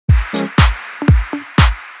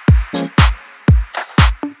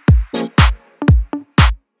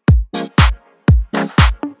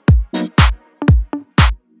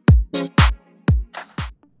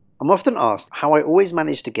I'm often asked how I always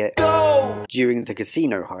manage to get during the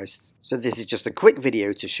casino heists, so this is just a quick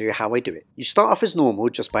video to show you how I do it. You start off as normal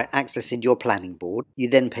just by accessing your planning board. You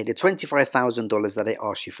then pay the $25,000 that it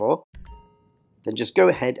asks you for. Then just go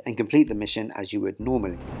ahead and complete the mission as you would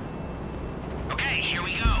normally. Okay, here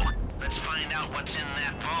we go. Let's find out what's in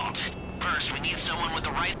that vault. First, we need someone with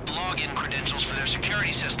the right login credentials for their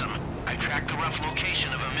security system. I tracked the rough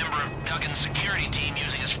location of a member of Duggan's security team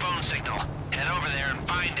using his phone signal. Head over there and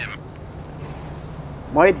find him.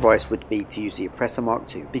 My advice would be to use the Oppressor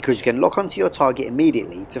Mark II because you can lock onto your target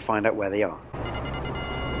immediately to find out where they are.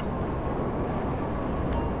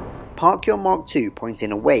 Park your Mark II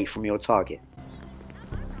pointing away from your target.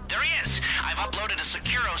 There he is! I've uploaded a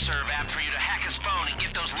SecuroServe app for you to hack his phone and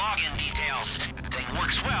get those login details. Thing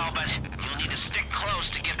works well, but you'll need to stick close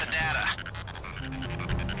to get the data.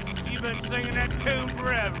 You've been singing that tune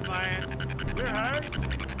forever, man. You're hurt?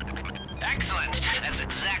 Excellent! That's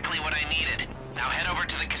exactly what I needed. Now head over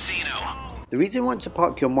to the casino. The reason you want to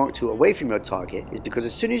park your Mark II away from your target is because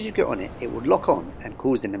as soon as you get on it, it will lock on and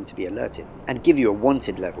causing them to be alerted and give you a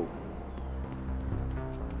wanted level.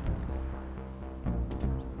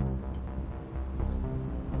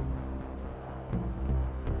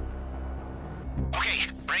 Okay,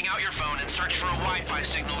 bring out your phone and search for a Wi-Fi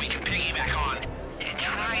signal we can piggyback on. And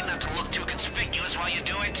try not to look too conspicuous while you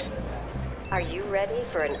do it. Are you ready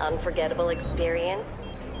for an unforgettable experience?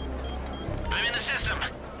 I'm in the system.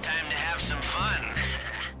 Time to have some fun.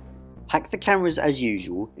 Hack the cameras as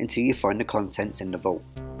usual until you find the contents in the vault.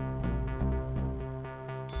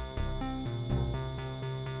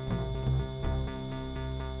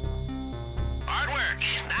 Artwork,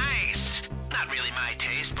 nice. Not really my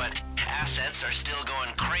taste, but assets are still going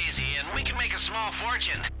crazy and we can make a small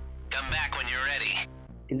fortune. Come back when you're ready.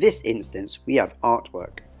 In this instance, we have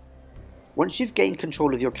artwork. Once you've gained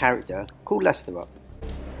control of your character, call Lester up.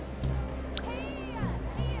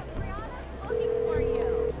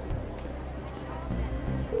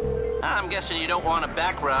 I'm guessing you don't want a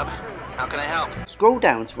back rub. How can I help? Scroll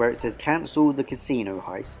down to where it says cancel the casino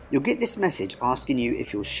heist. You'll get this message asking you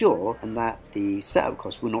if you're sure and that the setup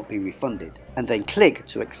costs will not be refunded, and then click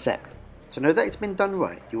to accept. To know that it's been done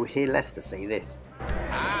right, you will hear Lester say this.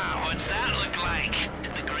 Ah, what's that look like?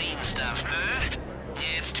 The green stuff, huh?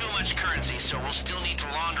 Yeah, it's too much currency, so we'll still need to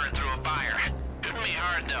launder it through a buyer. Shouldn't be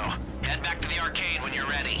hard though. Head back to the arcade when you're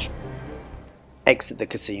ready. Exit the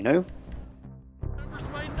casino. Number's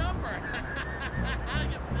my number. How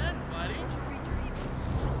you been, buddy? Did you read your email?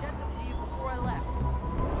 I sent them to you before I left.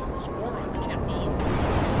 Those morons can't follow.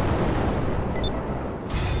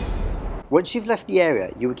 Once you've left the area,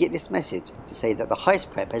 you will get this message to say that the heist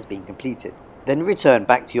prep has been completed. Then return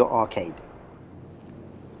back to your arcade.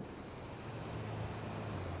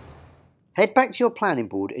 Head back to your planning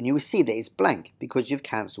board and you will see that it's blank because you've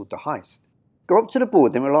cancelled the heist. Go up to the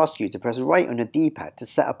board and it will ask you to press right on your D-pad to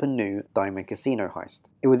set up a new Diamond Casino heist.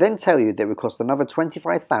 It will then tell you that it will cost another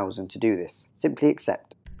 $25,000 to do this. Simply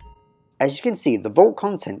accept. As you can see, the vault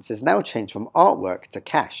contents has now changed from artwork to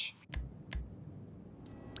cash.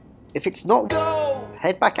 If it's not,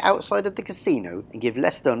 head back outside of the casino and give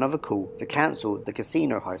Lester another call to cancel the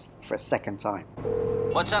casino heist for a second time.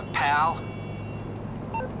 What's up, pal?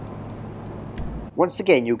 Once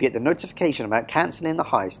again, you'll get the notification about cancelling the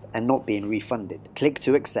heist and not being refunded. Click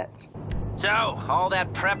to accept. So, all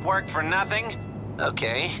that prep work for nothing?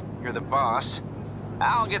 Okay, you're the boss.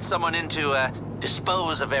 I'll get someone in to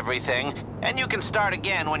dispose of everything, and you can start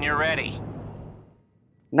again when you're ready.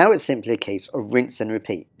 Now it's simply a case of rinse and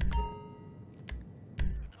repeat.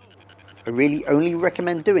 I really only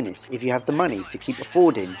recommend doing this if you have the money to keep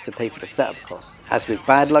affording to pay for the setup costs, as with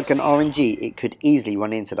bad luck and RNG it could easily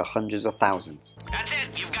run into the hundreds of thousands. That's it,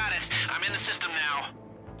 you've got it. I'm in the system now.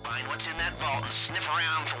 Find what's in that vault and sniff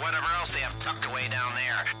around for whatever else they have tucked away down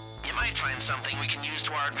there. You might find something we can use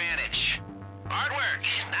to our advantage. Artwork,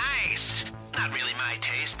 nice. Not really my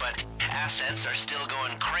taste, but assets are still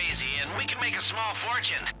going crazy and we can make a small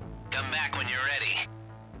fortune. Come back when you're ready.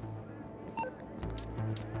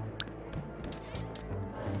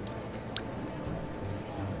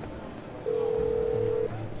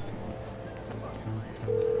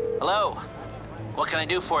 Hello. What can I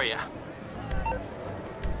do for you?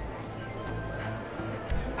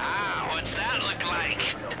 Ah, what's that look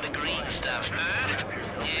like? The green stuff, huh?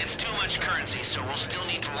 Yeah, it's too much currency, so we'll still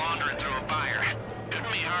need to launder it through a buyer.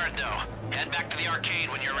 Shouldn't be hard, though. Head back to the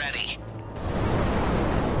arcade when you're ready.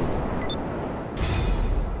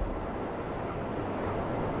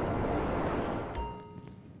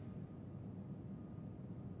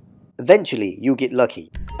 Eventually, you'll get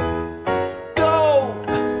lucky.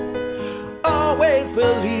 Always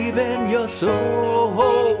believe in your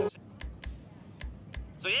soul.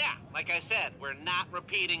 Like I said, we're not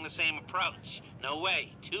repeating the same approach. No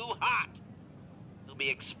way. Too hot. You'll be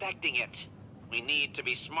expecting it. We need to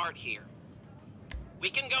be smart here. We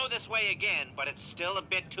can go this way again, but it's still a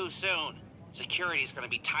bit too soon. Security's gonna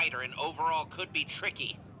be tighter and overall could be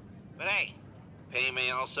tricky. But hey, pay may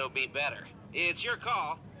also be better. It's your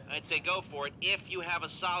call. I'd say go for it if you have a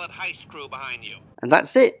solid heist crew behind you. And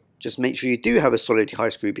that's it. Just make sure you do have a solid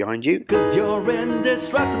heist crew behind you. 'Cause you're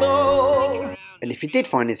indestructible. And if you did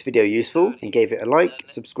find this video useful and gave it a like,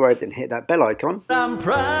 subscribed and hit that bell icon. I'm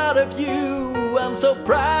proud of you. I'm so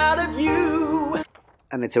proud of you.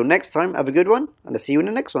 And until next time, have a good one, and I'll see you in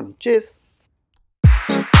the next one. Cheers.